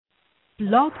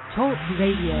Blog Talk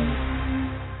Radio.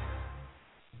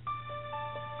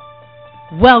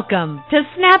 Welcome to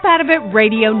Snap Out of It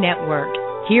Radio Network.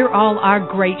 Hear all our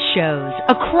great shows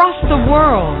across the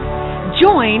world.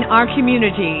 Join our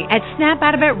community at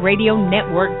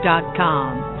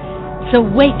snapoutofitradio.network.com. So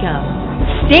wake up,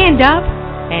 stand up,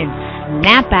 and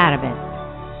snap out of it.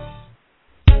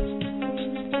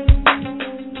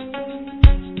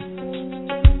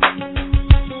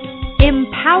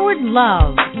 Empowered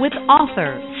Love with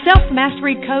author,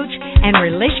 self-mastery coach, and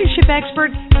relationship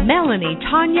expert Melanie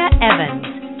Tanya Evans.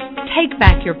 Take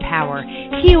back your power,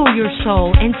 heal your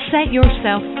soul, and set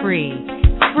yourself free.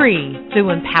 Free through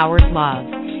Empowered Love.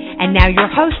 And now your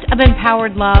host of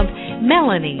Empowered Love,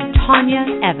 Melanie Tanya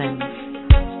Evans.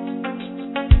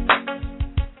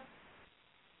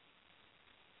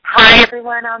 Hi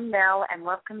everyone, I'm Mel and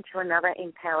welcome to another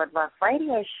Empowered Love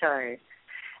radio show.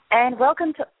 And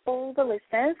welcome to all the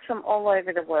listeners from all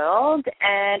over the world.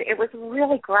 And it was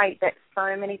really great that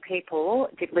so many people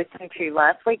did listen to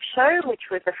last week's show, which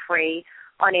was a free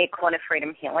on-air Corner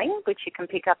Freedom Healing, which you can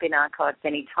pick up in archives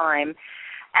anytime.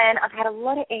 And I've had a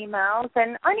lot of emails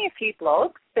and only a few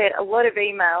blogs, but a lot of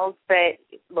emails. But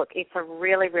look, it's a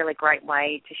really, really great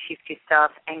way to shift your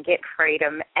stuff and get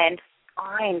freedom and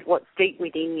find what's deep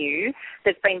within you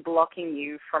that's been blocking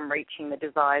you from reaching the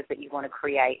desires that you want to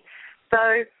create.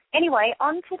 So anyway,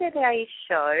 on to today's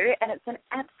show, and it's an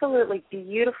absolutely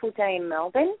beautiful day in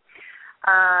Melbourne,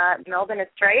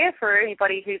 Australia. For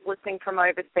anybody who's listening from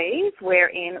overseas, we're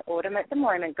in autumn at the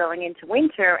moment, going into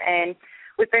winter, and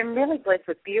we've been really blessed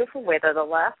with beautiful weather. The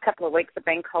last couple of weeks have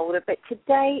been colder, but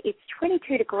today it's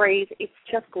 22 degrees. It's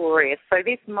just glorious. So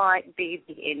this might be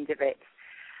the end of it.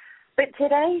 But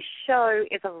today's show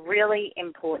is a really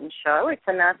important show. It's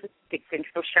a Narcissistic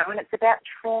Central show, and it's about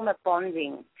trauma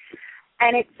bonding.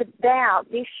 And it's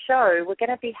about this show I'm going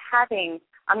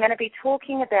to be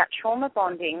talking about trauma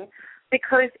bonding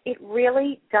because it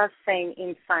really does seem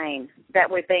insane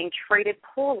that we're being treated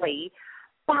poorly,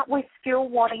 but we're still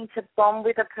wanting to bond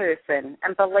with a person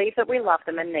and believe that we love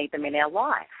them and need them in our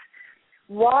life.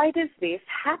 Why does this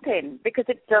happen? Because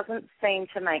it doesn't seem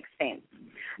to make sense.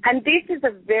 And this is a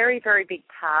very, very big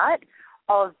part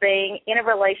of being in a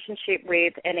relationship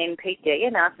with an NPD,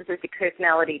 a narcissistic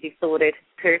personality disordered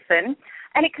person.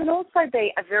 And it can also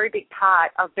be a very big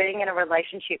part of being in a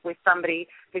relationship with somebody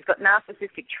who's got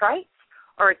narcissistic traits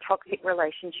or a toxic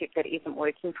relationship that isn't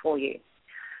working for you.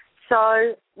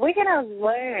 So we're going to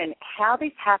learn how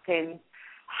this happens,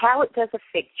 how it does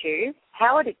affect you,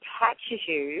 how it attaches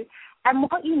you, and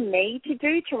what you need to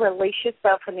do to release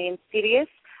yourself from the insidious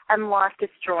and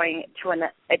life-destroying to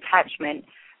an attachment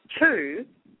to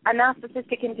a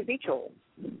narcissistic individual.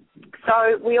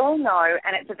 So we all know,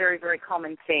 and it's a very, very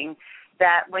common thing,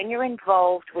 that when you're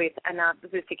involved with a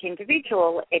narcissistic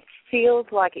individual, it feels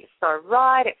like it's so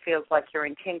right, it feels like you're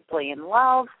intensely in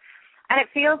love, and it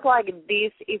feels like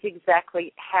this is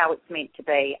exactly how it's meant to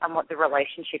be and what the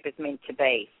relationship is meant to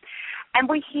be. And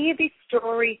we hear this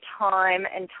story time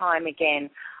and time again.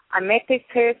 I met this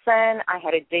person, I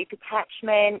had a deep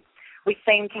attachment, we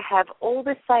seem to have all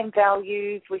the same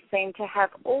values, we seem to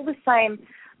have all the same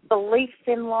beliefs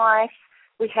in life,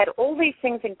 we had all these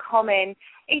things in common.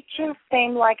 It just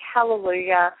seemed like,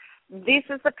 hallelujah, this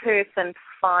is the person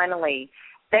finally.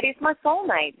 That is my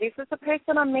soulmate. This is the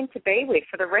person I'm meant to be with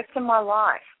for the rest of my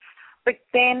life. But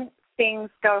then things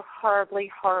go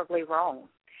horribly, horribly wrong.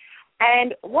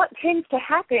 And what tends to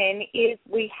happen is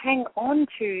we hang on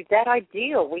to that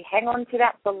ideal. We hang on to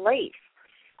that belief.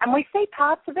 And we see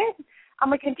parts of it, and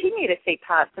we continue to see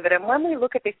parts of it. And when we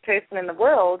look at this person in the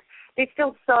world, there's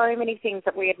still so many things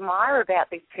that we admire about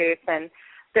this person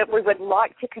that we would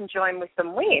like to conjoin with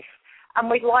them with, and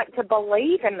we'd like to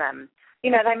believe in them. You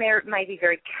know, they may be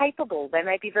very capable. They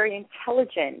may be very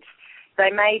intelligent. They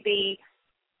may be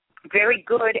very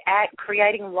good at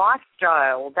creating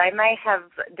lifestyle. They may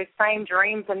have the same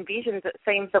dreams and visions, it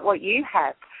seems, that what you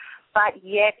have. But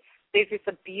yet there's this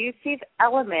abusive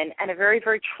element and a very,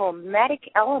 very traumatic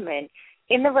element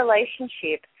in the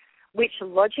relationship, which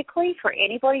logically, for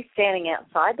anybody standing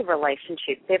outside the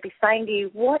relationship, they'd be saying to you,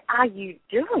 what are you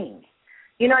doing?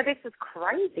 You know, this is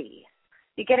crazy.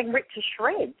 You're getting ripped to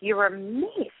shreds. You're a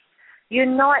mess. You're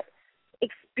not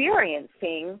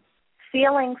experiencing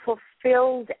feeling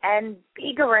fulfilled and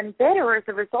bigger and better as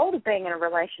a result of being in a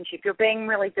relationship. You're being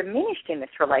really diminished in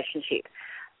this relationship.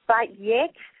 But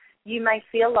yet you may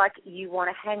feel like you want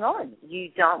to hang on. You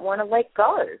don't want to let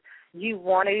go. You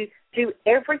want to do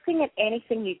everything and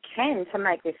anything you can to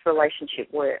make this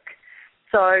relationship work.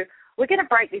 So we're going to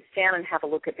break this down and have a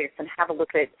look at this and have a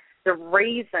look at the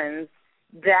reasons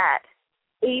that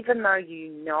even though you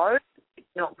know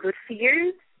it's not good for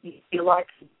you. You feel like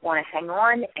you want to hang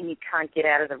on and you can't get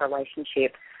out of the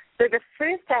relationship. So the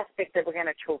first aspect that we're going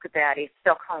to talk about is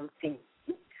Stockholm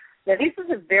Syndrome. Now, this is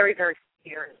a very, very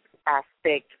serious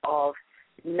aspect of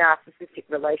narcissistic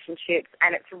relationships,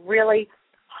 and it's really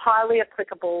highly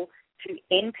applicable to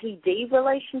NPD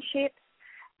relationships,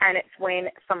 and it's when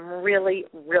some really,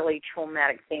 really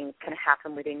traumatic things can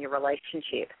happen within your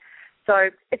relationship. So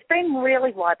it's been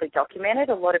really widely documented.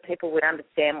 A lot of people would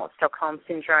understand what Stockholm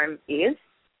Syndrome is,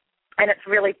 and it's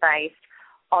really based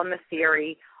on the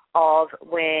theory of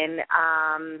when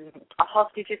a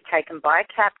hostage is taken by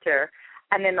a captor,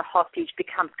 and then the hostage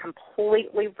becomes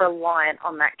completely reliant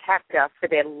on that captor for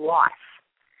their life.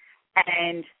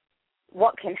 And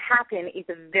what can happen is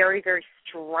a very, very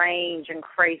strange and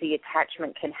crazy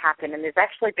attachment can happen. And there's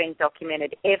actually been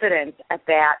documented evidence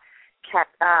about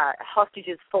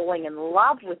hostages falling in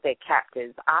love with their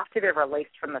captors after they're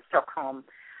released from the Stockholm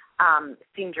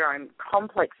Syndrome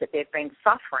complex that they've been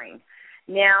suffering.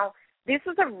 Now, this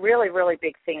is a really, really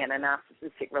big thing in a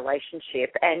narcissistic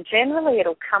relationship, and generally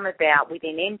it'll come about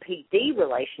within NPD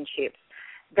relationships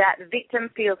that the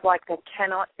victim feels like they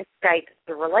cannot escape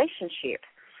the relationship.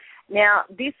 Now,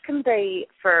 this can be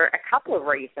for a couple of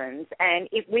reasons, and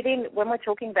when we're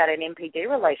talking about an NPD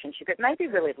relationship, it may be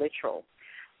really literal,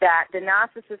 that the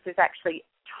narcissist is actually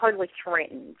totally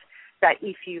threatened that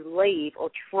if you leave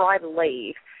or try to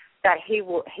leave, that he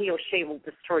or she will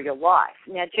destroy your life.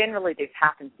 Now, generally this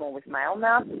happens more with male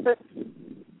narcissists.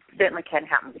 Certainly can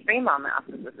happen with female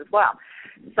narcissists as well.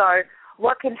 So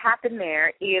what can happen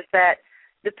there is that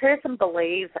the person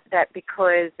believes that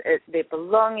because their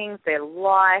belongings, their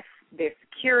life, their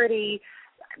security,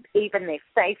 even their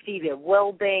safety, their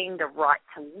well-being, the right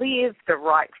to live, the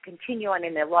right to continue on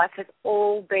in their life has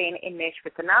all been enmeshed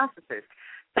with the narcissist.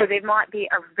 So there might be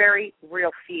a very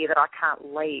real fear that I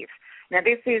can't leave. Now,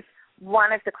 this is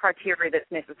one of the criteria that's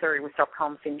necessary with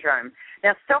Stockholm Syndrome.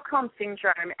 Now, Stockholm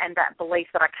Syndrome and that belief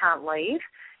that I can't leave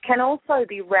can also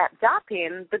be wrapped up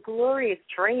in the glorious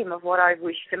dream of what I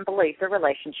wished and believed the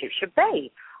relationship should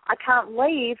be. I can't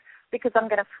leave because I'm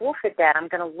going to forfeit that. I'm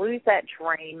going to lose that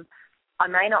dream. I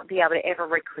may not be able to ever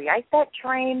recreate that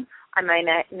dream. I may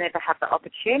never have the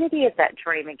opportunity of that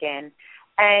dream again.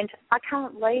 And I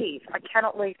can't leave. I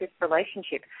cannot leave this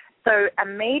relationship. So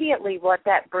immediately what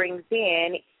that brings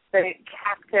in is the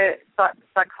captor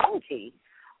psychology.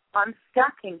 I'm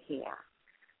stuck in here.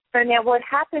 So now what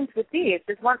happens with this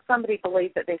is once somebody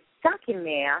believes that they're stuck in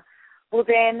there, well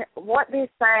then what they're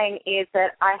saying is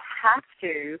that I have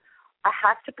to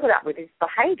put up with this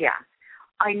behavior.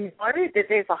 I know that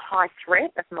there's a high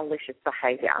threat of malicious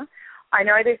behavior. I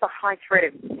know there's a high threat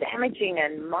of damaging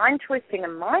and mind-twisting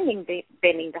and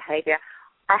mind-bending behavior.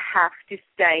 I have to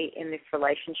stay in this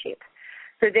relationship.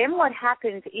 So then what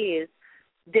happens is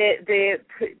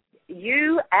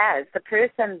you as the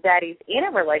person that is in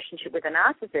a relationship with a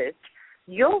narcissist,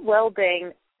 your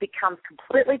well-being becomes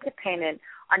completely dependent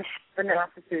on how the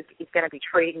narcissist is going to be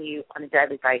treating you on a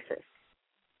daily basis.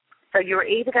 So you're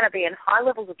either going to be in high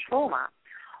levels of trauma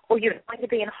or you're going to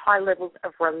be in high levels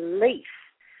of relief.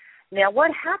 Now,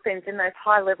 what happens in those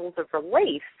high levels of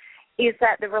relief is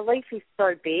that the relief is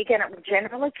so big, and it will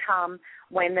generally come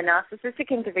when the narcissistic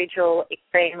individual is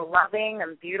being loving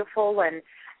and beautiful and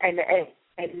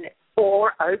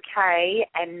or okay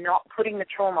and not putting the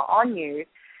trauma on you,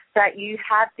 that you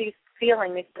have this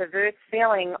feeling, this perverse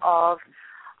feeling of,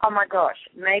 oh my gosh,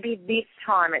 maybe this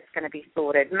time it's going to be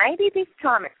sorted. Maybe this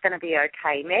time it's going to be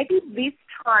okay. Maybe this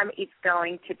time it's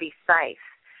going to be safe.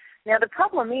 Now, the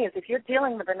problem is if you're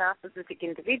dealing with a narcissistic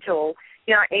individual,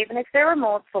 you know, even if they're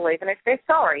remorseful, even if they're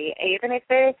sorry, even if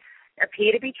they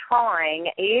appear to be trying,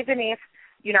 even if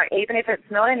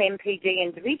it's not an NPD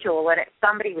individual and it's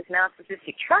somebody with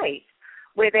narcissistic traits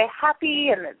where they're happy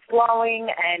and it's flowing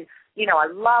and, you know, I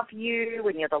love you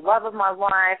and you're the love of my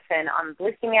life and I'm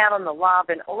blissing out on the love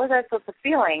and all of those sorts of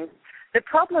feelings, the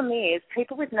problem is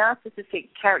people with narcissistic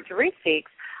characteristics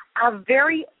are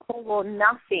very all or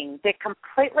nothing. They're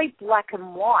completely black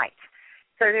and white.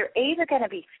 So they're either going to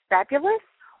be fabulous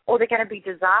or they're going to be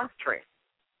disastrous.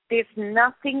 There's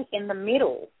nothing in the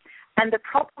middle. And the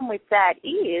problem with that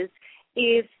is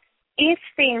if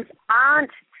things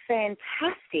aren't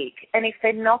fantastic and if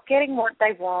they're not getting what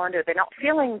they want or they're not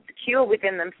feeling secure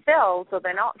within themselves or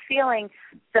they're not feeling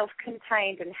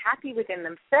self-contained and happy within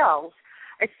themselves,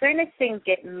 as soon as things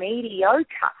get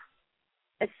mediocre,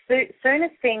 as soon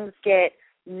as things get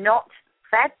not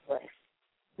fabulous,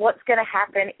 what's going to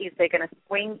happen is they're going to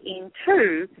swing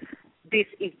into this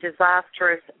is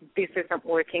disastrous, this isn't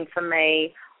working for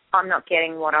me, I'm not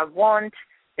getting what I want.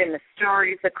 Then the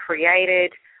stories are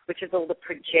created which is all the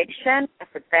projection of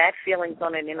the bad feelings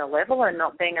on an inner level and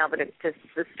not being able to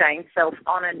sustain self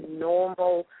on a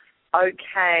normal,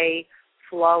 okay,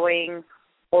 flowing,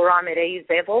 or I'm at ease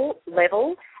level,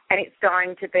 and it's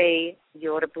going to be,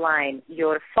 you're to blame,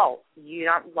 you're to fault, you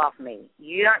don't love me,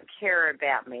 you don't care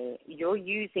about me, you're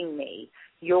using me,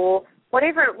 you're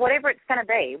whatever it's going to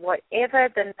be, whatever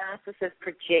the narcissist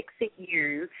projects at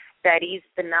you, that is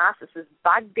the narcissist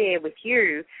bugbear with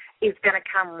you, is going to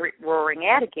come roaring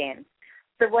out again.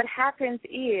 So what happens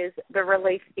is the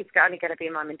relief is only going to be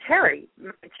momentarily,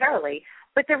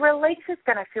 but the relief is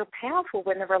going to feel powerful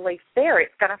when the relief's there.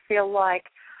 It's going to feel like,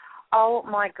 oh,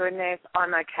 my goodness,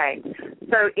 I'm okay.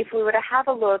 So if we were to have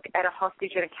a look at a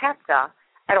hostage and a captor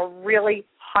at a really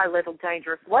high-level,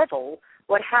 dangerous level,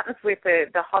 what happens with the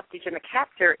hostage and the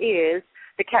captor is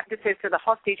the captor says to the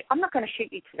hostage, I'm not going to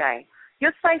shoot you today.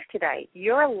 You're safe today.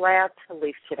 You're allowed to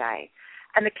live today.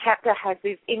 And the captor has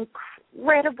this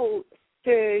incredible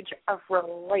surge of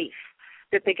relief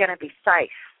that they're going to be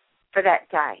safe for that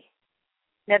day.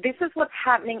 Now, this is what's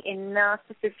happening in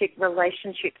narcissistic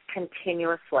relationships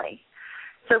continuously.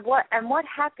 So what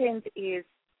happens is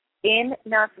in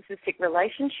narcissistic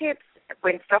relationships,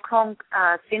 when Stockholm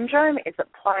syndrome is at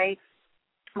play,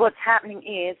 what's happening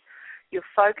is you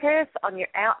focus on your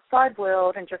outside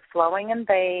world and just flowing and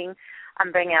being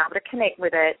able to connect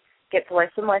with it gets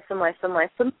less and less and less and less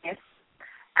and less.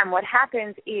 And what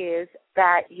happens is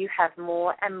that you have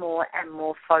more and more and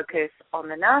more focus on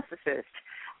the narcissist,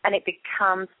 and it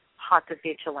becomes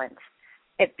hypervigilant.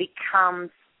 It becomes,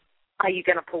 are you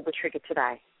going to pull the trigger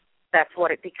today? That's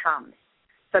what it becomes.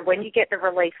 So when you get the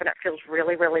relief and it feels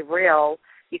really, really real,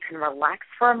 you can relax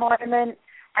for a moment,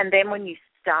 and then when you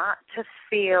start to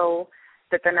feel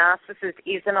that the narcissist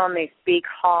isn't on this big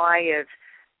high of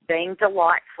being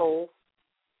delightful,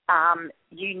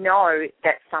 you know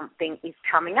that something is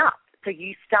coming up. So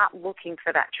you start looking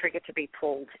for that trigger to be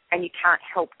pulled, and you can't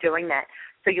help doing that.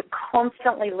 So you're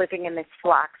constantly living in this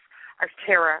flux of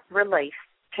terror, relief,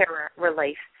 terror,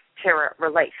 relief, terror,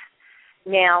 relief.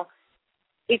 Now,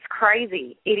 it's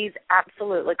crazy. It is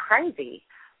absolutely crazy.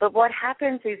 But what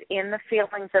happens is in the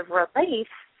feelings of relief,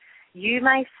 you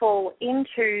may fall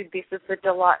into, this is the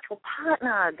delightful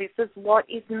partner, this is what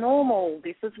is normal,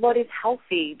 this is what is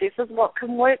healthy, this is what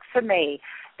can work for me,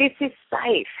 this is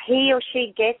safe, he or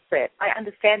she gets it, I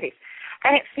understand this.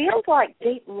 And it feels like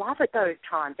deep love at those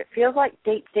times. It feels like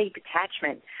deep, deep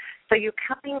attachment. So you're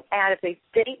coming out of this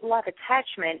deep love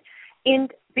attachment,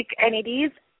 and it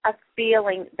is a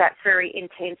feeling that's very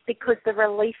intense because the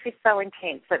relief is so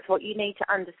intense. That's what you need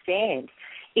to understand.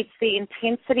 It's the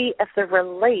intensity of the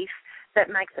relief that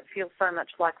makes it feel so much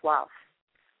like love.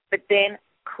 But then,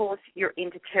 of course, you're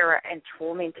into terror and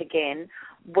torment again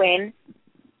when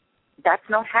that's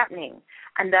not happening.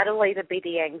 And that'll either be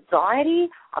the anxiety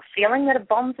of feeling that a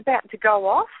bomb's about to go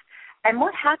off, and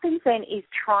what happens then is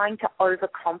trying to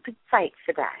overcompensate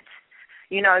for that.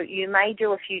 You know, you may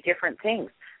do a few different things.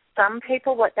 Some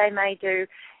people, what they may do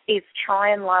is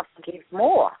try and love and give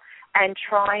more, and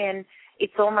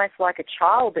it's almost like a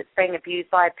child that's being abused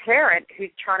by a parent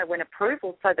who's trying to win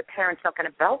approval so the parent's not going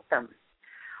to belt them.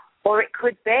 Or it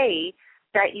could be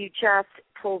that you just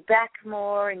pull back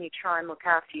more and you try and look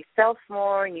after yourself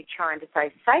more and you're trying to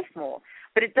stay safe more.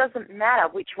 But it doesn't matter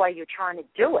which way you're trying to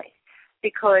do it,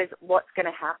 because what's going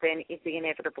to happen is the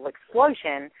inevitable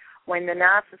explosion when the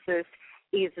narcissist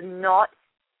is not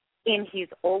in his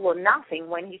all or nothing.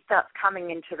 When he starts coming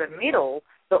into the middle,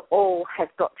 the all has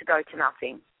got to go to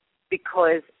nothing,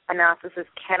 because a narcissist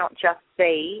cannot just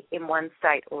be in one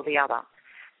state or the other.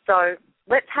 So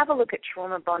let's have a look at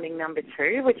trauma bonding number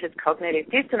 2, which is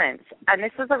cognitive dissonance. And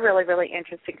this is a really, really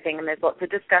interesting thing, and there's lots of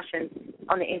discussions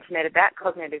on the internet about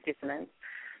cognitive dissonance.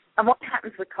 And what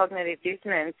happens with cognitive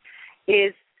dissonance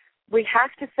is we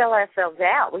have to sell ourselves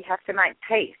out. We have to make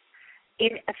peace.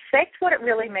 In effect, what it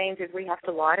really means is we have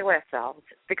to lie to ourselves,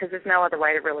 because there's no other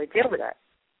way to really deal with it.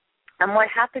 And what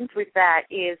happens with that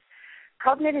is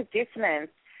cognitive dissonance,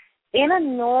 in a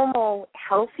normal,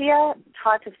 healthier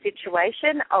type of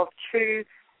situation of two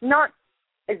not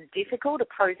as difficult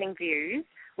opposing views,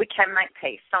 we can make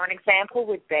peace. So an example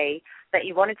would be that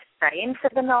you wanted to stay in for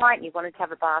the night, you wanted to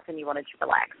have a bath, and you wanted to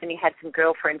relax, and you had some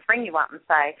girlfriends ring you up and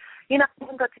say, you know, we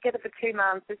haven't got together for 2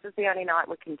 months, this is the only night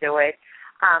we can do it,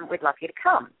 we'd love you to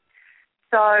come.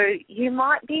 So you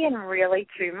might be in really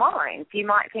two minds. You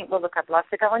might think, well, look, I'd love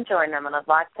to go and join them, and I'd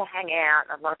like to hang out,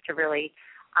 and I'd love to really,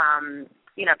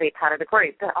 be a part of the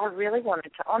group. But I really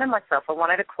wanted to honour myself. I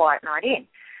wanted a quiet night in.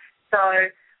 So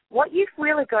what you've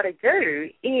really got to do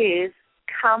is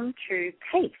come to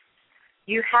peace.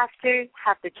 You have to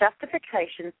have the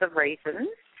justifications, the reasons,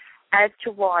 as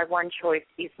to why one choice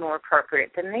is more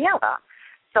appropriate than the other.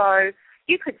 So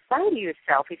you could say to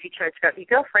yourself, if you chose to go with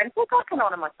your girlfriend, look, I can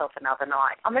honour myself another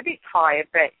night. I'm a bit tired,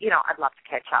 but, I'd love to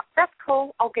catch up. That's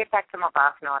cool. I'll get back to my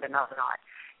bath night another night.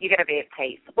 You're going to be at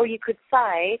peace. Or you could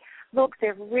say, look,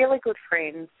 they're really good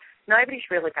friends. Nobody's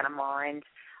really going to mind.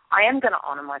 I am going to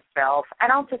honour myself,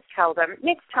 and I'll just tell them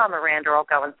next time around, or I'll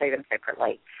go and see them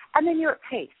separately. And then you're at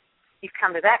peace. You've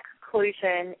come to that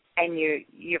conclusion, and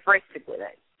you've rested with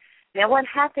it. Now, what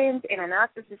happens in a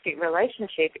narcissistic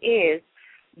relationship is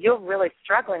you're really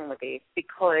struggling with this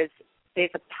because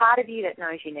there's a part of you that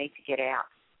knows you need to get out.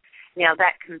 Now,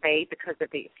 that can be because of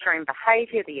the extreme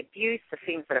behaviour, the abuse, the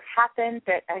things that have happened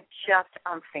that are just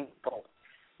unthinkable.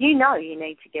 You know you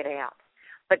need to get out.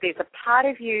 But there's a part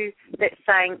of you that's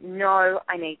saying, no,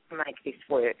 I need to make this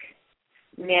work.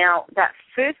 Now, that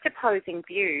first opposing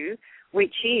view,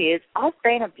 which is, I've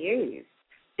been abused.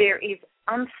 There is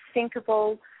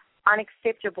unthinkable,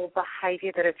 unacceptable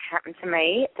behaviour that has happened to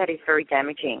me that is very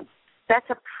damaging. That's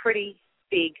a pretty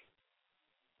big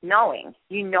knowing.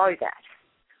 You know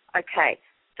that. Okay,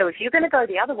 so if you're going to go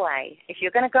the other way, if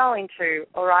you're going to go into,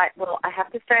 all right, well, I have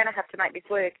to stay and I have to make this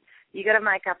work, you've got to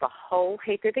make up a whole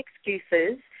heap of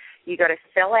excuses. You've got to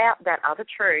sell out that other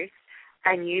truth,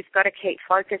 and you've got to keep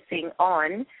focusing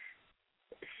on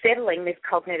settling this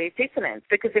cognitive dissonance.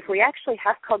 Because if we actually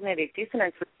have cognitive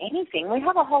dissonance with anything, we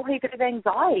have a whole heap of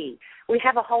anxiety. We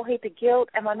have a whole heap of guilt,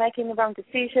 and we're making the wrong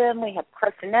decision. We have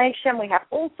procrastination. We have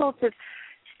all sorts of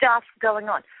stuff going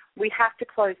on. We have to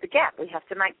close the gap. We have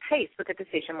to make peace with the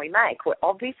decision we make. We're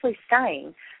obviously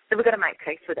staying, so we've got to make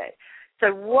peace with it.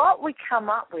 So what we come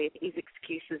up with is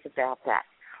excuses about that,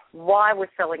 why we're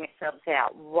selling ourselves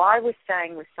out, why we're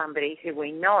staying with somebody who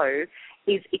we know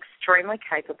is extremely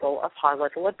capable of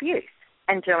high-level abuse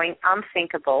and doing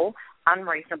unthinkable,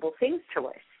 unreasonable things to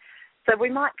us. So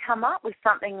we might come up with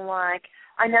something like,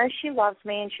 I know she loves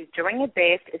me and she's doing her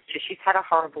best, it's just she's had a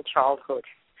horrible childhood.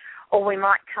 Or we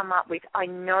might come up with, I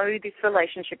know this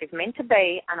relationship is meant to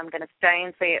be and I'm going to stay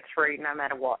and see it through no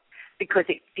matter what, because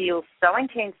it feels so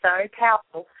intense, so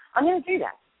powerful, I'm going to do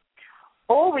that.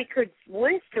 Or we could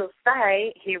still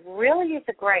say, he really is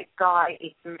a great guy,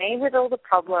 it's me with all the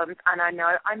problems, and I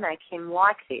know I make him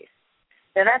like this.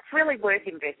 Now that's really worth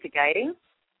investigating,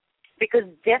 because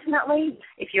definitely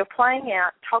if you're playing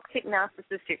out toxic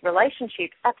narcissistic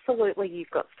relationships, absolutely you've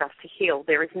got stuff to heal.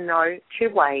 There is no two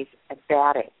ways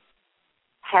about it.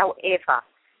 However,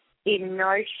 in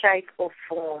no shape or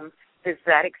form does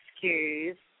that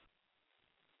excuse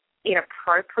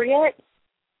inappropriate,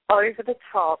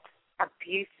 over-the-top,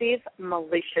 abusive,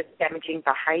 malicious, damaging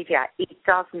behaviour. It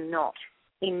does not,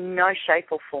 in no shape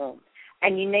or form.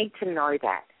 And you need to know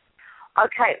that.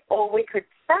 Okay, or we could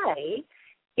say,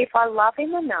 if I love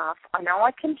him enough, I know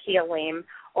I can heal him,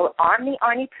 or I'm the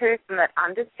only person that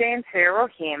understands her or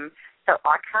him, so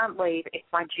I can't leave. It's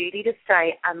my duty to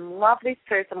stay and love this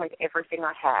person with everything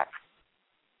I have.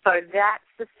 So that's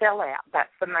the sellout. That's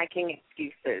the making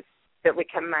excuses that we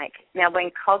can make. Now, when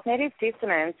cognitive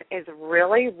dissonance is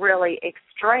really, really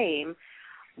extreme,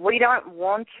 we don't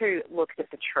want to look at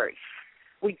the truth.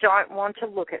 We don't want to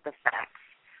look at the facts.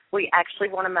 We actually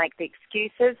want to make the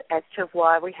excuses as to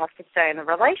why we have to stay in the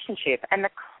relationship. And the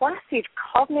classic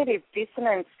cognitive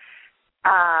dissonance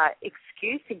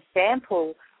excuse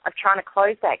example of trying to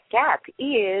close that gap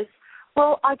is,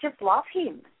 well, I just love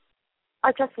him.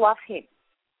 I just love him.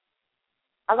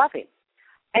 I love him.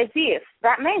 As if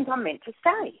that means I'm meant to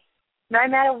stay. No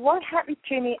matter what happens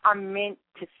to me, I'm meant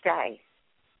to stay.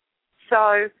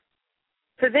 So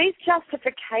these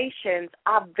justifications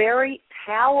are very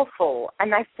powerful,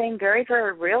 and they seem very,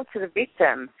 very real to the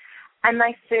victim, and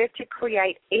they serve to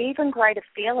create even greater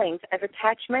feelings of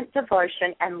attachment,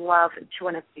 devotion, and love to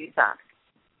an abuser.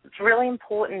 It's really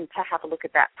important to have a look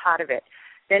at that part of it.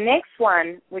 The next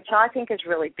one, which I think is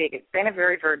really big, it's been a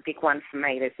very, very big one for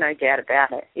me, there's no doubt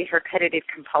about it, is repetitive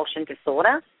compulsion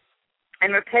disorder.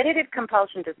 And repetitive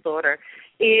compulsion disorder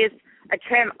is a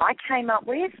term I came up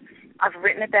with. I've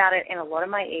written about it in a lot of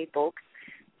my ebooks.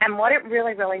 And what it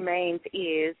really, really means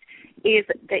is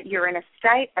that you're in a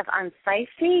state of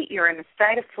unsafety, you're in a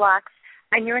state of flux,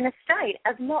 and you're in a state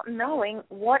of not knowing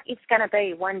what it's going to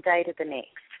be one day to the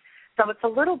next. So it's a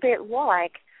little bit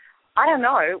like, I don't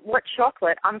know what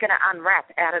chocolate I'm going to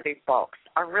unwrap out of this box.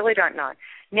 I really don't know.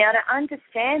 Now, to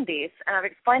understand this, and I've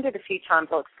explained it a few times,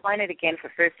 I'll explain it again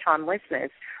for first-time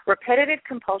listeners, repetitive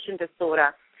compulsion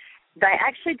disorder, they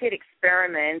actually did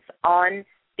experiments on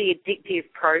the addictive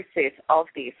process of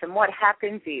this. And what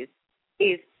happens is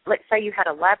let's say you had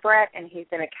a lab rat and he's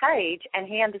in a cage and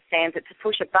he understands that to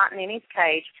push a button in his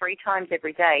cage 3 times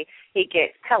every day, he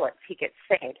gets pellets, he gets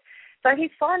fed. So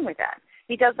he's fine with that.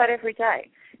 He does that every day.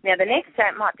 Now, the next day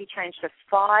it might be changed to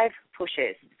 5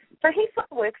 pushes. So he sort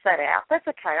of works that out. That's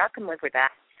okay. I can live with that.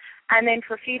 And then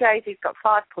for a few days he's got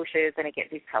 5 pushes and he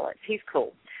gets his pellets. He's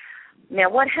cool. Now,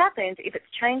 what happens if it's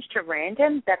changed to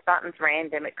random? That button's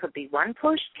random. It could be 1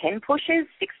 push, 10 pushes,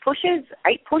 6 pushes,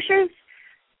 8 pushes,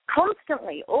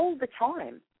 constantly, all the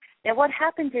time. Now, what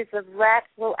happens is the rat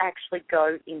will actually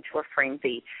go into a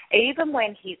frenzy. Even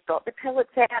when he's got the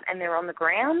pellets out and they're on the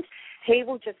ground, he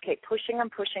will just keep pushing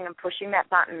and pushing and pushing that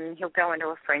button, and he'll go into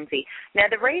a frenzy. Now,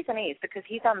 the reason is because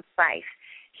he's unsafe.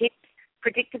 His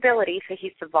predictability for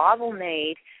his survival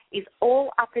need is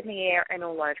all up in the air and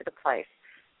all over the place.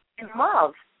 In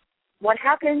love, what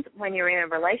happens when you're in a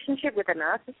relationship with a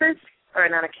narcissist or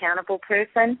an unaccountable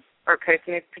person or a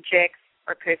person who projects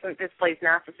or a person that displays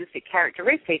narcissistic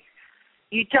characteristics,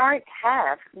 you don't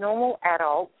have normal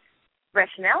adult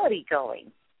rationality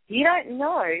going. You don't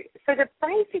know. So the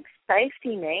basic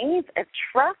safety needs of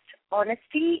trust,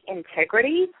 honesty,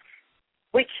 integrity,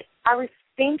 which are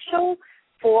essential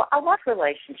for a love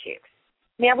relationship.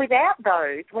 Now, without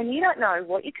those, when you don't know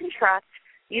what you can trust,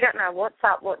 you don't know what's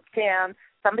up, what's down,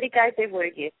 somebody gave their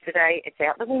word yesterday, it's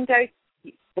out the window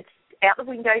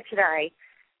today.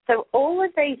 So all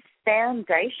of these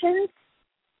foundations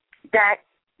that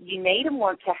you need and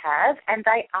want to have, and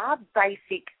they are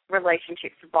basic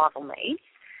relationship survival needs,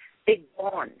 they're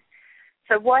gone.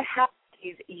 So what happens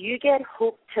is you get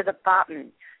hooked to the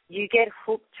button. You get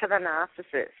hooked to the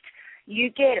narcissist.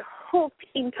 You get hooked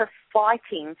into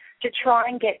fighting to try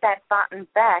and get that button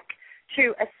back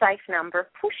to a safe number of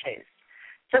pushes.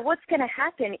 So what's going to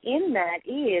happen in that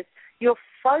is your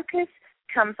focus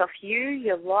comes off you,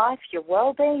 your life, your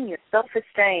well-being, your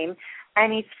self-esteem,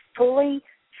 and is fully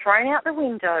thrown out the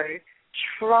window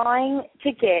trying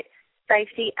to get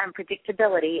safety and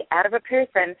predictability out of a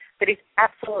person that is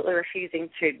absolutely refusing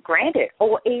to grant it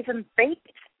or even be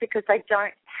it because they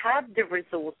don't have the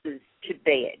resources to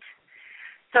be it.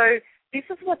 So this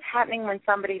is what's happening when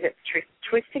somebody that's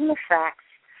twisting the facts,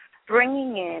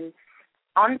 bringing in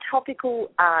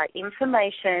untopical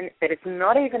information that is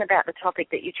not even about the topic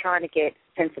that you're trying to get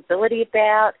sensibility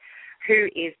about, who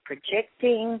is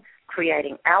projecting,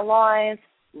 creating allies,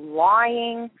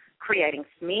 lying, creating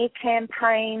smear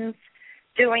campaigns,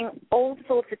 doing all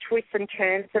sorts of twists and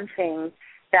turns and things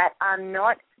that are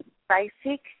not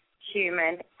basic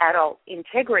human adult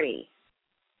integrity.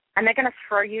 And they're going to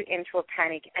throw you into a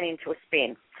panic and into a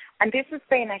spin. And this has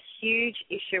been a huge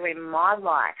issue in my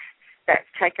life that's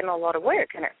taken a lot of work,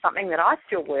 and it's something that I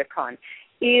still work on,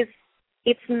 is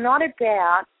it's not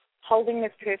about holding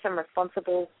this person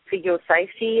responsible for your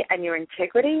safety and your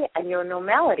integrity and your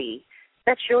normality.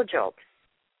 That's your job.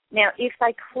 Now, if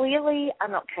they clearly are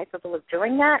not capable of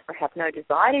doing that or have no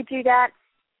desire to do that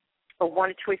or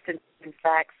want to twist in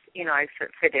facts,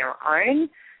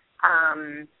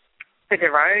 for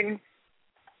their own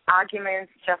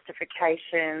arguments,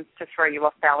 justifications to throw you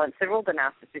off balance, they're all the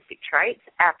narcissistic traits,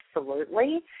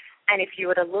 absolutely. And if you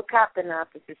were to look up the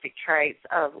narcissistic traits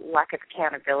of lack of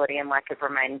accountability and lack of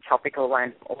remaining topical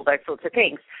and all those sorts of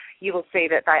things, you will see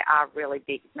that they are really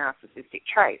big narcissistic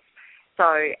traits. So,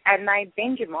 and they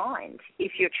bend your mind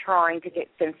if you're trying to get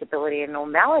sensibility and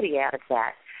normality out of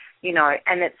that,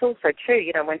 and it's also true,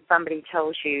 when somebody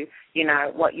tells you,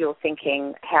 what you're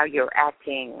thinking, how you're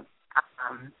acting,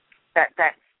 that's,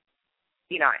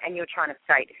 and you're trying to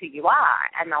state who you are,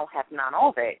 and they'll have none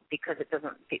of it because it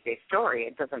doesn't fit their story,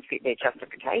 it doesn't fit their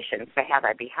justifications for how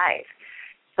they behave.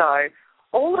 So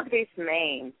all of this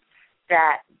means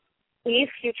that if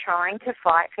you're trying to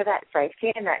fight for that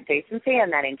safety and that decency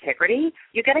and that integrity,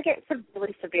 you're going to get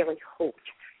severely hooked.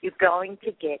 You're going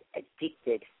to get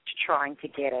addicted to trying to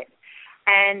get it.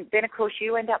 And then, of course,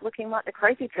 you end up looking like the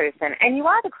crazy person. And you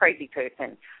are the crazy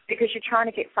person because you're trying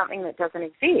to get something that doesn't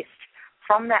exist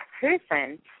from that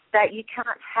person that you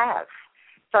can't have.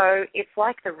 So it's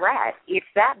like the rat. If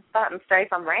that button stays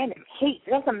on random, it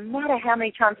doesn't matter how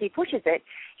many times he pushes it,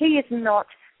 he is not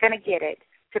going to get it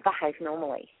to behave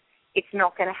normally. It's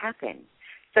not going to happen.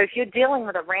 So if you're dealing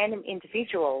with a random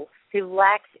individual who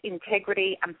lacks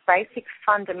integrity and basic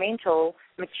fundamental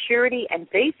maturity and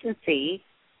decency,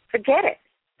 forget it.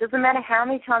 Doesn't matter how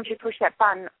many times you push that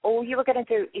button, all you are going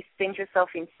to do is send yourself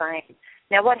insane.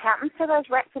 Now, what happens to those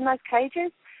rats in those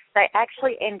cages? They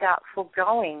actually end up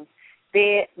foregoing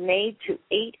their need to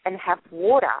eat and have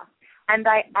water, and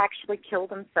they actually kill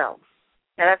themselves.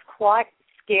 Now, that's quite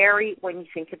scary when you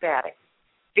think about it,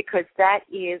 because that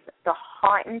is the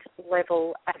heightened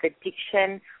level of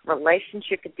addiction,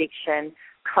 relationship addiction,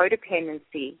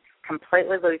 codependency,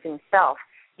 completely losing self.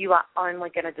 You are only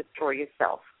going to destroy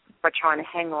yourself by trying to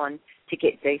hang on to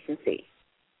get decency.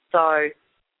 So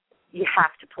you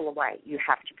have to pull away. You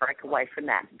have to break away from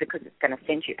that because it's going to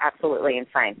send you absolutely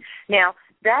insane. Now,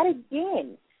 that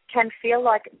again can feel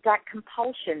like that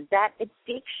compulsion, that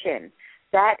addiction,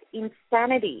 that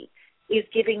insanity is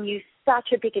giving you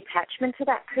such a big attachment to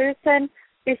that person.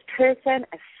 This person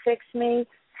affects me,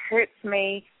 hurts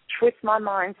me, twists my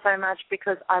mind so much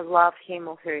because I love him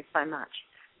or her so much.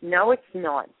 No, it's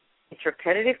not. It's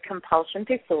repetitive compulsion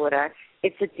disorder.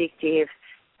 It's addictive,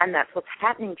 and that's what's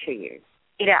happening to you.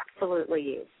 It absolutely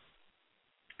is.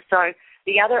 So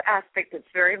the other aspect that's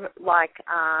very like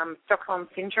Stockholm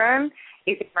Syndrome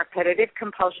is repetitive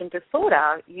compulsion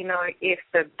disorder. You know, if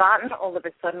the button all of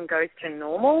a sudden goes to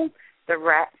normal, the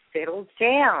rat settles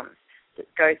down. It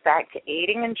goes back to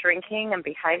eating and drinking and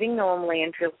behaving normally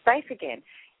and feels safe again.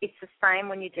 It's the same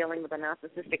when you're dealing with a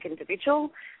narcissistic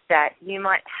individual, that you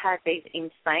might have these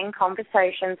insane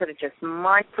conversations that are just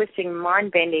mind-twisting,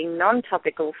 mind-bending,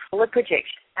 non-topical, full of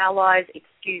projection, allies,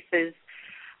 excuses,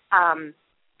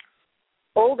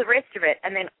 all the rest of it.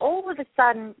 And then all of a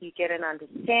sudden you get an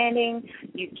understanding,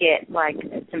 you get like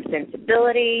some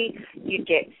sensibility, you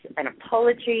get an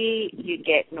apology, you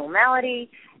get normality,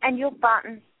 and your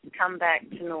buttons come back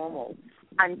to normal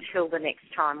until the next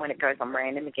time when it goes on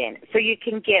random again. So you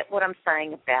can get what I'm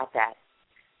saying about that.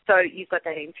 So you've got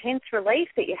that intense relief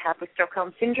that you have with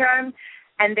Stockholm Syndrome,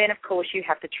 and then, of course, you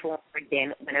have the trauma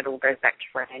again when it all goes back to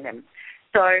random.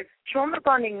 So trauma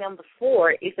bonding number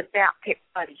 4 is about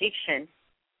peptide addiction,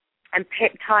 and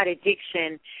peptide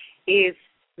addiction is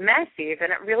massive,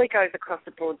 and it really goes across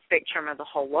the broad spectrum of the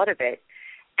whole lot of it.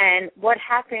 And what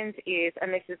happens is,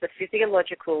 and this is a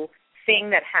physiological thing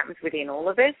that happens within all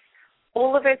of us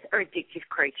are addictive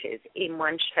creatures in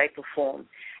one shape or form.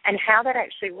 And how that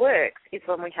actually works is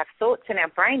when we have thoughts in our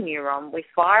brain neuron, we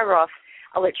fire off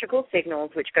electrical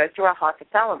signals which goes to our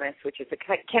hypothalamus, which is a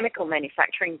chemical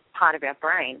manufacturing part of our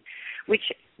brain,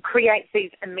 which creates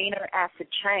these amino acid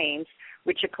chains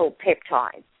which are called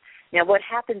peptides. Now what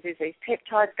happens is these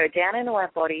peptides go down into our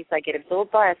bodies, they get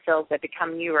absorbed by our cells, they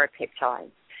become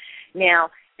neuropeptides. Now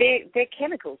they're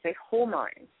chemicals, they're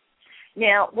hormones.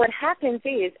 Now, what happens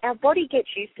is our body gets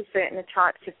used to certain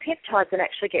types of peptides and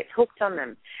actually gets hooked on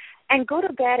them. And good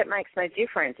or bad, it makes no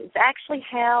difference. It's actually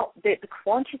how the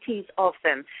quantities of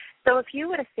them. So if you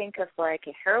were to think of like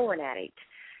a heroin addict,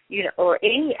 you know, or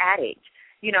any addict,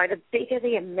 you know, the bigger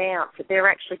the amount that they're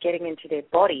actually getting into their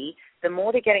body, the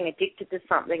more they're getting addicted to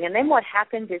something. And then what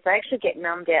happens is they actually get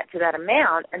numbed out to that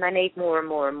amount, and they need more and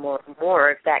more and more and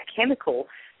more of that chemical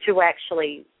to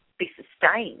actually be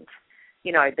sustained.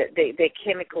 You know, their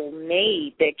chemical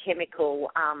need, their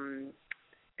chemical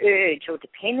urge or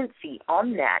dependency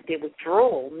on that, their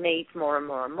withdrawal needs more and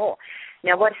more and more.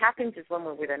 Now, what happens is when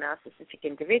we're with a narcissistic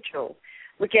individual,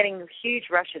 we're getting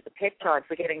huge rushes of peptides.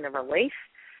 We're getting the relief,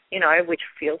 you know, which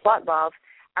feels like love,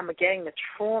 and we're getting the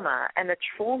trauma, and the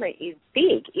trauma is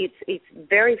big. It's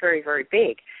very, very, very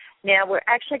big. Now, we're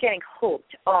actually getting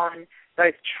hooked on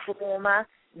those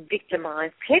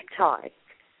trauma-victimized peptides.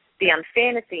 The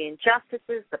unfairness, the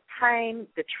injustices, the pain,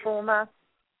 the trauma,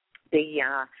 the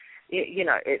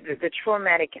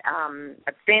traumatic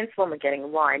events when we're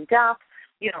getting lined up,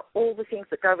 you know, all the things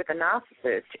that go with the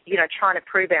narcissist, you know, trying to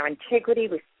prove our integrity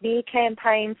with smear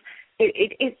campaigns.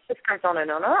 It just goes on and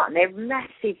on and on. They're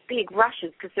massive, big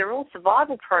rushes because they're all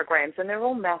survival programs and they're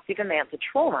all massive amounts of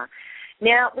trauma.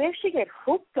 Now, we actually get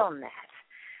hooked on that.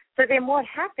 So then what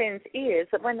happens is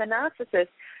that when the narcissist,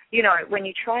 you know, when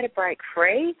you try to break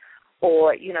free,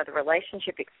 or, you know, the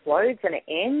relationship explodes and it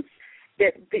ends,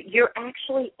 that you're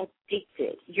actually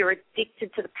addicted. You're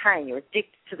addicted to the pain. You're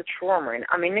addicted to the trauma. And,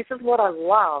 I mean, this is what I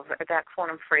love about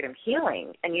quantum freedom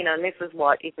healing. And, you know, and this is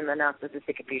what is in the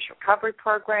Narcissistic Abuse Recovery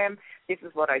Program. This is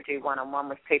what I do one-on-one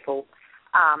with people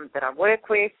that I work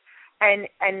with. And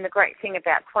the great thing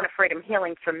about quantum freedom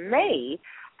healing for me,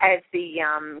 as the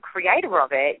creator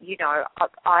of it, you know,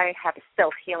 I have a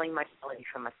self-healing modality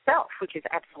for myself, which is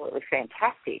absolutely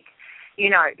fantastic. You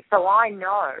know, so I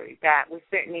know that with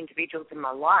certain individuals in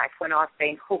my life, when I've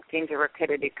been hooked into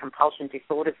repetitive compulsion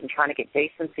disorders and trying to get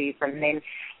decencies and then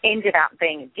ended up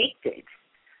being addicted,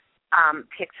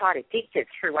 peptide addicted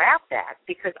throughout that,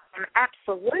 because I'm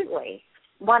absolutely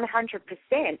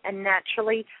 100% a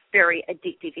naturally very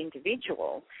addictive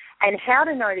individual. And how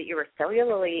to know that you're a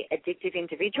cellularly addictive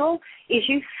individual is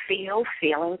you feel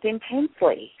feelings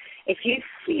intensely. If you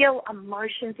feel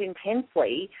emotions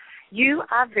intensely, you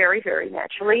are very, very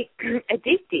naturally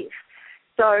addictive.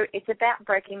 So it's about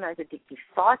breaking those addictive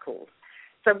cycles.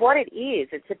 So what it is,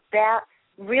 it's about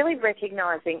really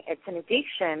recognizing it's an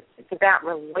addiction. It's about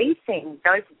releasing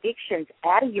those addictions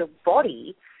out of your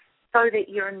body so that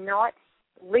you're not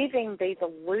living these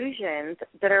illusions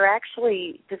that are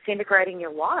actually disintegrating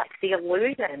your life. The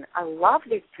illusion, I love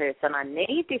this person, I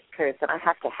need this person, I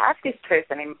have to have this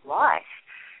person in my life.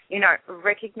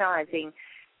 Recognizing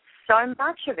so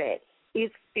much of it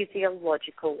is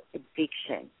physiological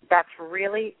addiction. That's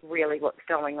really, really what's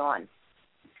going on.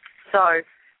 So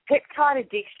peptide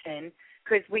addiction,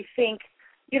 because we think,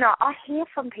 I hear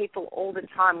from people all the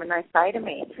time when they say to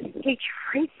me, he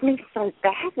treats me so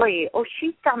badly, or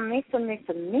she's done this and this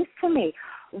and this to me.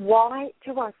 Why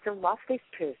do I still love this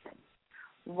person?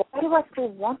 Why do I still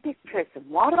want this person?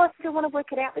 Why do I still want to work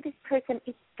it out with this person?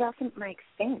 It doesn't make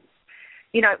sense.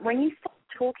 When you start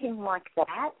talking like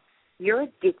that, you're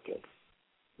addicted.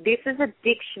 This is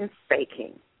addiction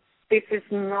speaking. This is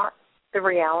not the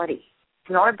reality.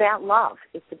 It's not about love.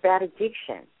 It's about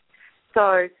addiction.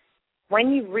 So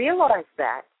when you realize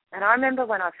that, and I remember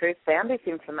when I first found this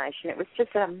information, it was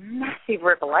just a massive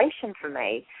revelation for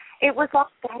me. It was like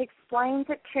that explains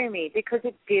it to me because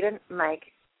it didn't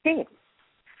make sense.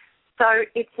 So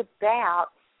it's about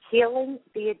healing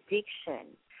the addiction.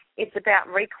 It's about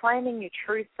reclaiming your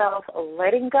true self,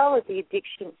 letting go of the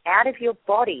addiction out of your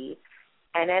body.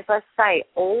 And as I say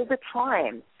all the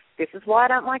time, this is why I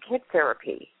don't like head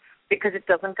therapy, because it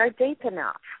doesn't go deep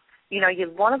enough. You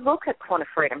want to look at quantum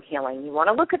freedom healing. You want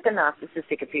to look at the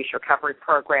Narcissistic Abuse Recovery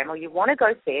Program, or you want to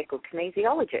go see a good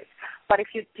kinesiologist. But if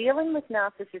you're dealing with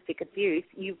narcissistic abuse,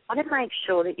 you want to make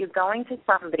sure that you're going to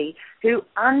somebody who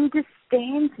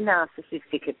understands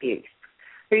narcissistic abuse,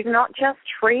 who's not just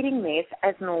treating this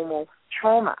as normal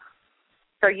trauma.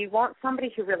 So you want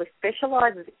somebody who really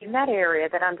specializes in that area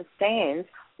that understands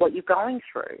what you're going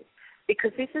through,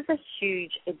 because this is a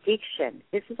huge addiction.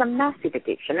 This is a massive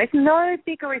addiction. There's no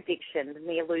bigger addiction than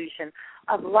the illusion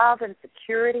of love and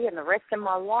security and the rest of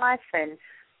my life and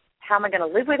how am I going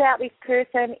to live without this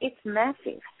person. It's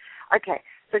massive. Okay,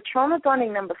 so trauma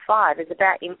bonding number 5 is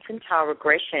about infantile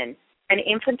regression. And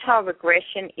infantile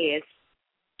regression is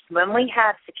when we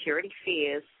have security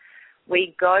fears,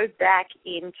 we go back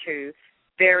into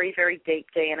very, very deep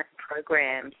DNA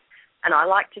programs. And I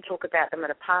like to talk about them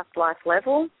at a past life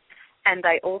level, and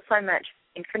they also match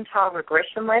infantile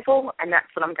regression level, and that's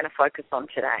what I'm going to focus on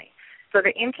today. So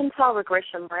the infantile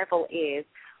regression level is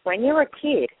when you were a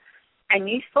kid and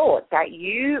you thought that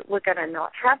you were going to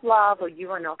not have love, or you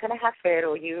were not going to have fed,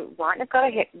 or you weren't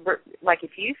going to like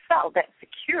if you felt that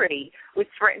security was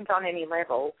threatened on any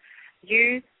level,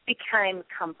 you became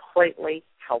completely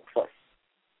helpless.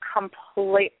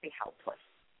 Completely helpless.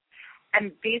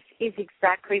 And this is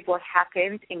exactly what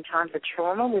happens in times of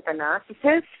trauma with a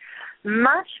narcissist,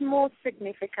 much more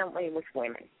significantly with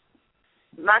women.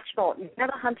 Much more. They're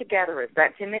the hunter-gatherers.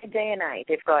 That's in their DNA.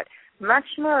 They've got much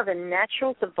more of a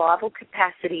natural survival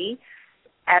capacity,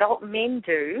 adult men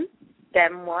do,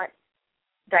 than what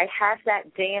they have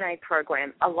that DNA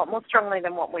program a lot more strongly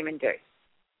than what women do.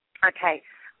 Okay,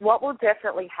 what will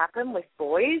definitely happen with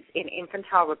boys in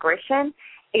infantile regression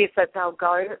is that they'll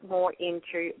go more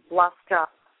into bluster,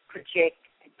 project,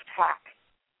 attack.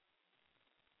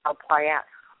 They'll play out.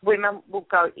 Women will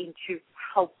go into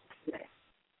helplessness.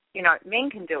 Men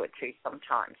can do it too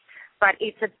sometimes, but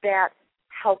it's about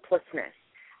helplessness.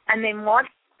 And then what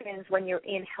happens when you're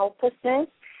in helplessness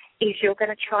is you're going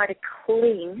to try to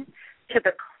cling to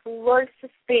the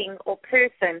closest thing or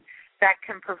person that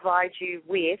can provide you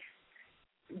with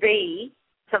the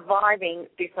surviving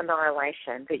this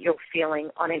annihilation that you're feeling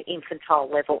on an infantile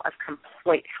level of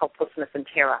complete helplessness and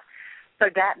terror. So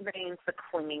that means the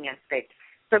clinging aspect.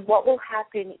 So what will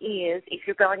happen is if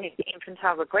you're going into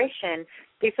infantile regression,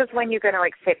 this is when you're going to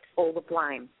accept all the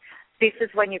blame. This is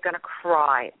when you're going to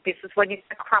cry. This is when you're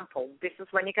going to crumple. This is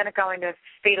when you're going to go into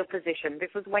fetal position.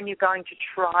 This is when you're going to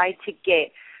try to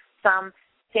get some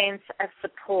sense of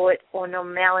support or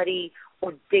normality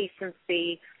or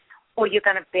decency, or you're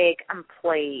going to beg and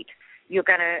plead. You're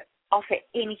going to offer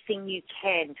anything you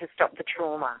can to stop the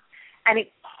trauma. And it's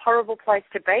a horrible place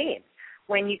to be in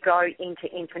when you go into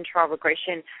infantile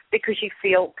regression because you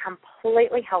feel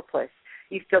completely helpless.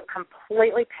 You feel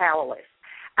completely powerless.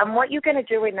 And what you're going to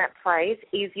do in that place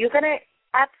is you're going to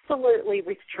absolutely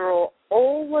withdraw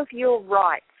all of your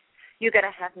rights. You're going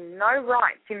to have no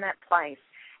rights in that place,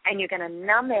 and you're going to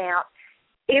numb out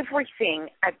everything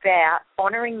about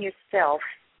honouring yourself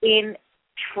in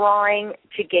trying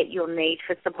to get your need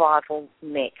for survival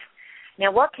met.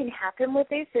 Now, what can happen with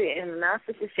this in a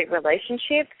narcissistic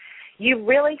relationship, you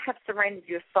really have surrendered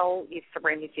your soul, you've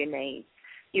surrendered your needs.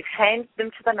 You've handed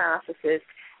them to the narcissist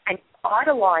and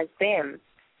idolized them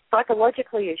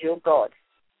psychologically as your God.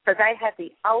 So they have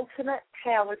the ultimate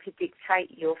power to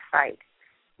dictate your fate.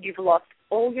 You've lost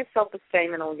all your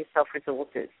self-esteem and all your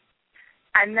self-resources.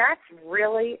 And that's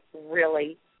really,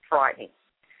 really frightening.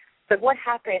 So what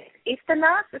happens if the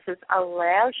narcissist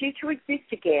allows you to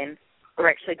exist again, or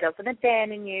actually doesn't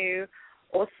abandon you,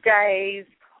 or stays,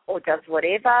 or does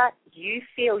whatever you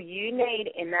feel you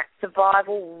need in that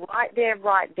survival right there,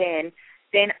 right then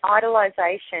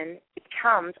idolization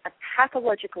becomes a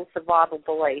pathological survival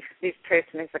belief. This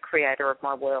person is the creator of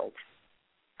my world.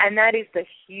 And that is the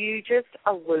hugest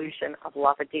illusion of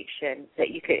love addiction that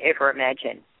you could ever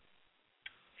imagine.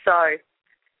 So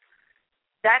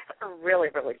that's a really,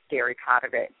 really scary part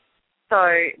of it. So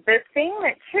the thing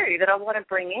that I want to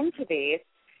bring into this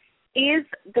is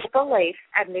the belief,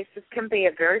 and this can be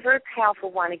a very, very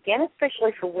powerful one, again,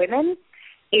 especially for women,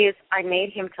 is I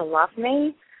need him to love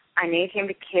me, I need him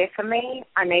to care for me,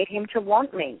 I need him to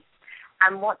want me.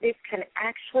 And what this can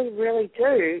actually really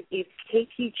do is keep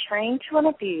you chained to an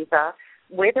abuser,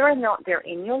 whether or not they're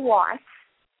in your life.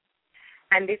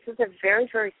 And this is a very,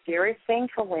 very serious thing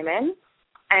for women.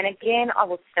 And again, I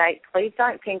will state, please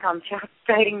don't think I'm just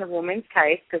stating the woman's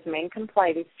case, because men can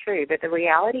play this too. But the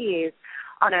reality is,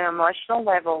 on an emotional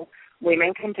level,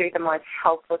 women can do the most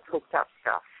helpless, hooked up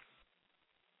stuff.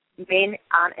 Men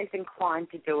aren't as inclined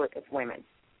to do it as women.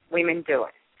 Women do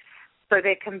it. So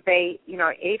there can be,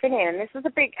 even in, and this is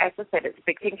a big, as I said, it's a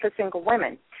big thing for single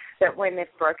women, that when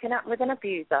they've broken up with an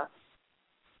abuser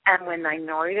and when they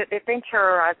know that they've been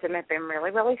terrorized and they've been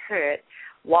really, really hurt,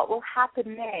 what will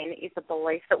happen then is a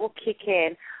belief that will kick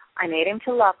in, I need him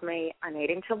to love me, I need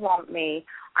him to want me,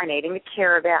 I need him to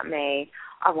care about me,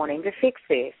 I want him to fix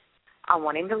this, I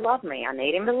want him to love me, I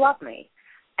need him to love me.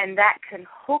 And that can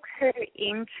hook her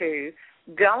into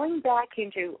going back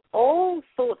into all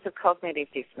sorts of cognitive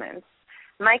dissonance,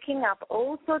 making up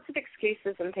all sorts of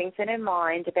excuses and things in her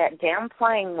mind about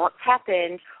downplaying what's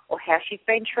happened or how she's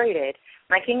been treated,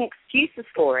 making excuses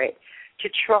for it to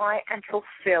try and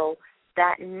fulfill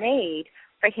that need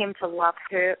for him to love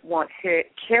her, want her,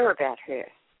 care about her.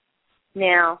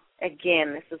 Now,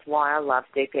 again, this is why I love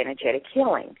deep energetic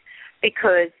healing,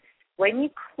 because when you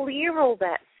clear all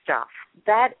that stuff,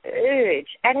 that urge,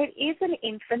 and it is an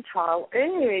infantile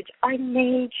urge, I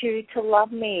need you to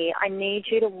love me, I need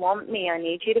you to want me, I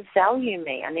need you to value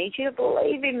me, I need you to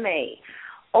believe in me.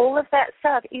 All of that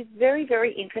stuff is very,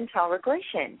 very infantile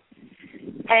aggression.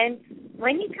 And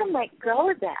when you can let go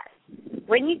of that,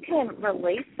 when you can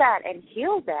release that and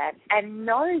heal that and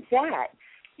know that,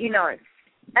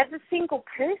 as a single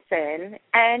person,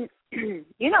 and,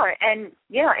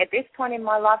 at this point in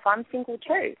my life, I'm single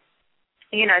too.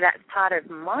 That's part of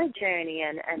my journey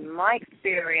and my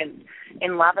experience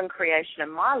in love and creation in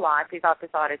my life is I've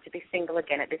decided to be single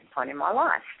again at this point in my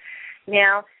life.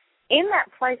 Now, in that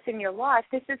place in your life,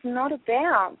 this is not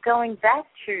about going back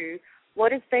to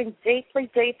what has been deeply,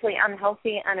 deeply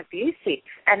unhealthy and abusive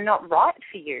and not right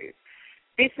for you.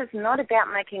 This is not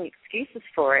about making excuses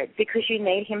for it because you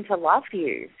need him to love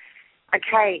you.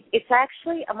 Okay, it's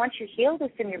actually, and once you heal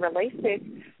this and you release this,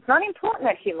 it's not important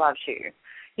that he loves you.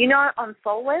 On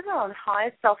soul level, on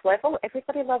higher self level,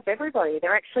 everybody loves everybody.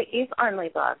 There actually is only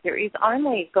love. There is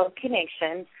only God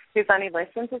connection. There's only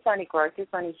lessons. There's only growth. There's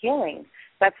only healing.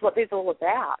 That's what this is all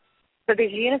about. So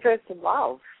there's universal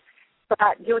love.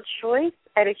 But your choice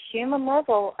at a human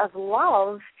level of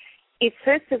love is,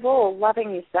 first of all,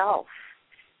 loving yourself.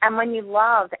 And when you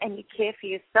love and you care for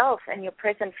yourself and you're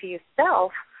present for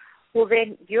yourself, well,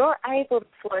 then you're able to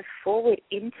flow forward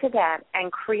into that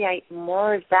and create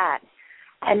more of that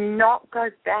and not go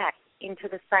back into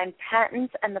the same patterns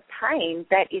and the pain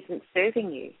that isn't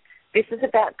serving you. This is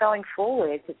about going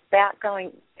forward.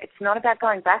 It's not about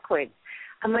going backwards.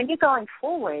 And when you're going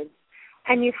forward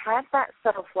and you have that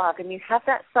self-love and you have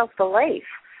that self-belief,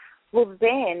 well,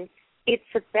 then it's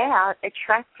about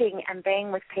attracting and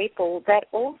being with people that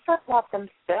also love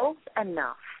themselves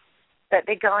enough that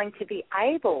they're going to be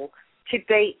able to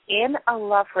be in a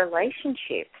love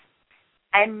relationship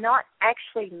and not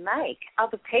actually make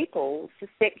other people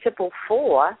susceptible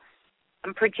for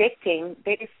and projecting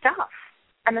their stuff.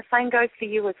 And the same goes for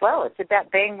you as well. It's about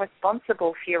being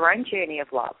responsible for your own journey of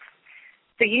love.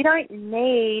 So you don't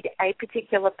need a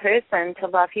particular person to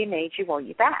love you, need you, want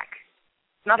you back.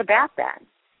 It's not about that.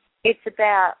 It's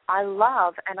about I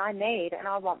love and I need and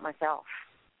I want myself.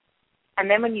 And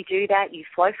then when you do that, you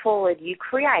flow forward, you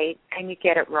create, and you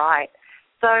get it right.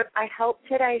 So I hope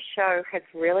today's show has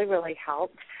really, really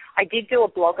helped. I did do a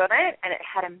blog on it, and it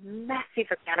had a massive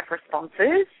amount of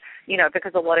responses,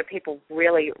 because a lot of people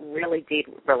really, really did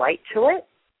relate to it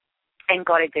and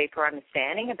got a deeper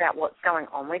understanding about what's going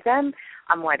on with them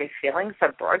and why they're feeling so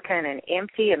broken and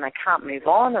empty and they can't move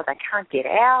on or they can't get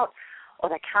out or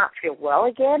they can't feel well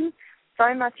again.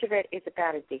 So much of it is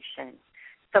about addiction.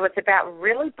 So it's about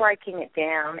really breaking it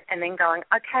down and then going,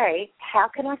 okay, how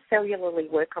can I cellularly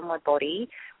work on my body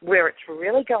where it's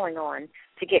really going on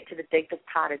to get to the deepest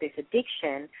part of this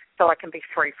addiction so I can be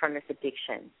free from this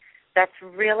addiction? That's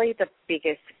really the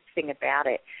biggest thing about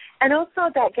it. And also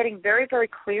about getting very, very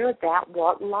clear about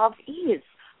what love is.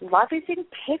 Love is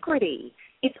integrity.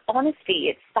 It's honesty.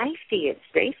 It's safety. It's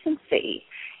decency.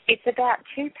 It's about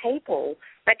two people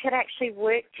that can actually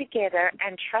work together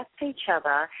and trust each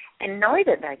other and know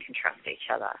that they can trust each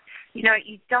other. You know,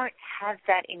 you don't have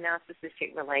that in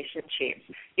narcissistic relationships.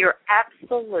 You're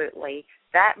absolutely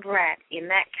that rat in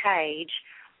that cage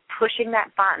pushing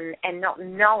that button and not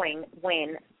knowing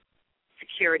when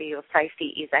security or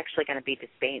safety is actually going to be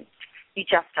dispensed. You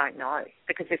just don't know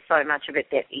because there's so much of it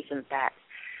that isn't that.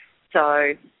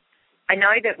 So I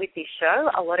know that with this show,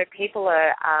 a lot of people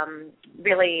are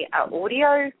really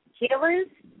audio healers,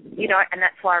 you know, and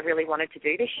that's why I really wanted to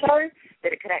do this show,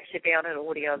 that it could actually be on an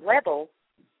audio level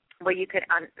where you could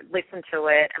listen to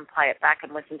it and play it back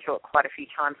and listen to it quite a few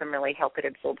times and really help it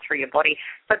absorb through your body.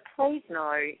 But please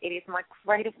know, it is my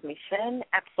greatest mission,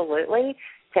 absolutely,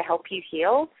 to help you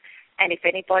heal. And if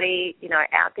anybody, you know,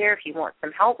 out there, if you want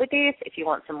some help with this, if you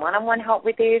want some one-on-one help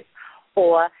with this,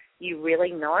 or you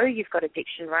really know you've got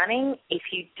addiction running, if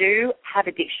you do have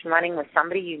addiction running with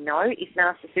somebody you know is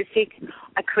narcissistic,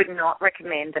 I could not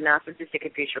recommend the Narcissistic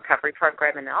Abuse Recovery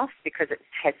Program enough because it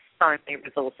has so many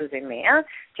resources in there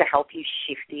to help you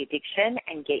shift the addiction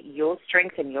and get your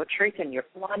strength and your truth and your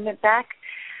alignment back.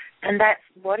 And that's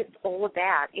what it's all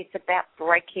about. It's about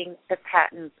breaking the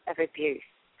patterns of abuse.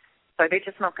 So they're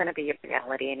just not going to be a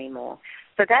reality anymore.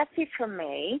 So that's it from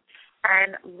me.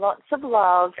 And lots of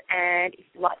love, and if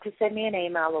you'd like to send me an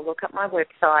email or look at my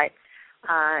website,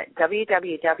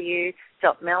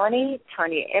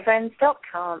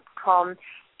 www.melanietoniaevans.com,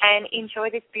 and enjoy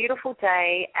this beautiful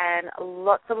day, and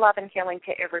lots of love and healing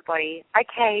to everybody.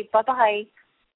 Okay, bye-bye.